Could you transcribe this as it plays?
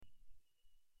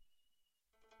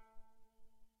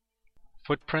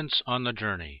Footprints on the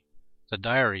Journey. The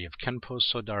Diary of Khenpo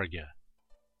Sodargye.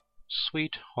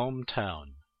 Sweet Home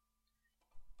Town.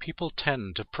 People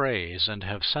tend to praise and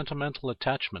have sentimental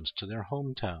attachments to their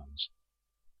home towns.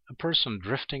 A person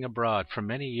drifting abroad for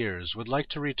many years would like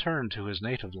to return to his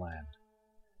native land.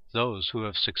 Those who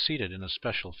have succeeded in a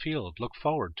special field look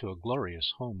forward to a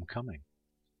glorious home coming.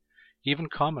 Even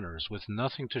commoners with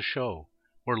nothing to show,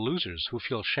 or losers who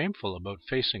feel shameful about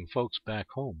facing folks back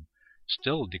home,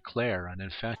 still declare an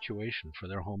infatuation for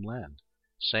their homeland,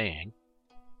 saying,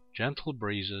 "Gentle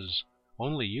breezes,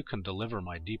 only you can deliver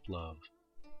my deep love."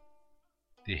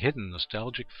 The hidden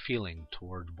nostalgic feeling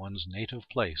toward one's native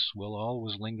place will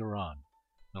always linger on,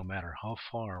 no matter how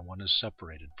far one is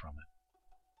separated from it.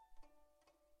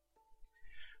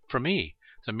 For me,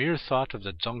 the mere thought of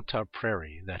the Dzongta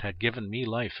prairie that had given me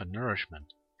life and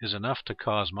nourishment is enough to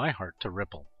cause my heart to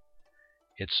ripple.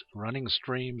 Its running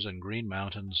streams and green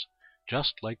mountains,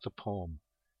 just like the poem,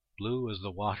 blue as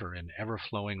the water in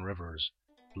ever-flowing rivers,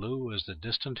 blue as the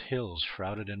distant hills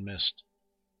shrouded in mist,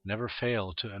 never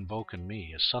fail to invoke in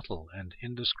me a subtle and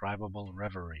indescribable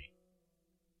reverie.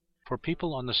 For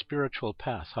people on the spiritual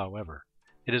path, however,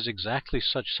 it is exactly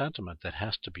such sentiment that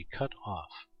has to be cut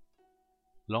off.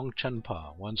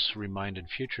 Longchenpa once reminded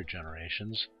future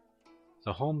generations,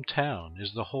 "The home town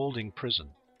is the holding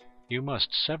prison. You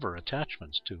must sever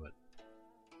attachments to it."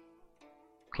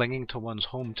 Clinging to one's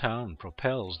hometown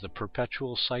propels the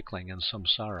perpetual cycling in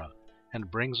samsara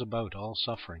and brings about all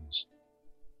sufferings.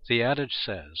 The adage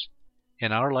says,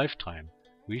 in our lifetime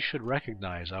we should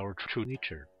recognize our true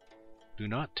nature. Do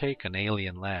not take an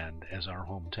alien land as our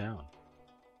hometown.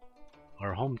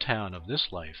 Our hometown of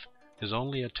this life is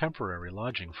only a temporary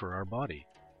lodging for our body,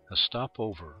 a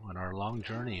stopover on our long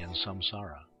journey in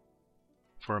samsara.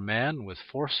 For a man with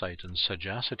foresight and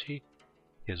sagacity,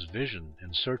 his vision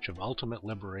in search of ultimate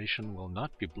liberation will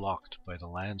not be blocked by the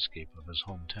landscape of his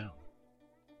hometown.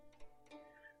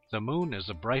 The moon is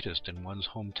the brightest in one's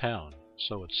hometown,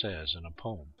 so it says in a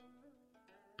poem.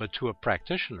 But to a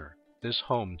practitioner, this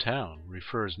hometown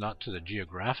refers not to the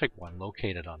geographic one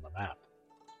located on the map.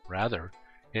 Rather,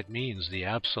 it means the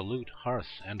absolute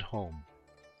hearth and home,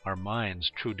 our mind's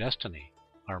true destiny,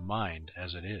 our mind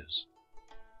as it is.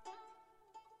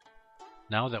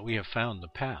 Now that we have found the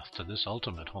path to this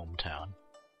ultimate hometown,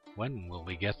 when will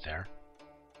we get there?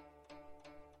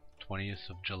 20th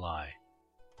of July,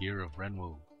 year of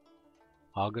Renwu,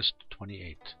 August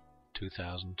 28,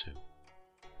 2002.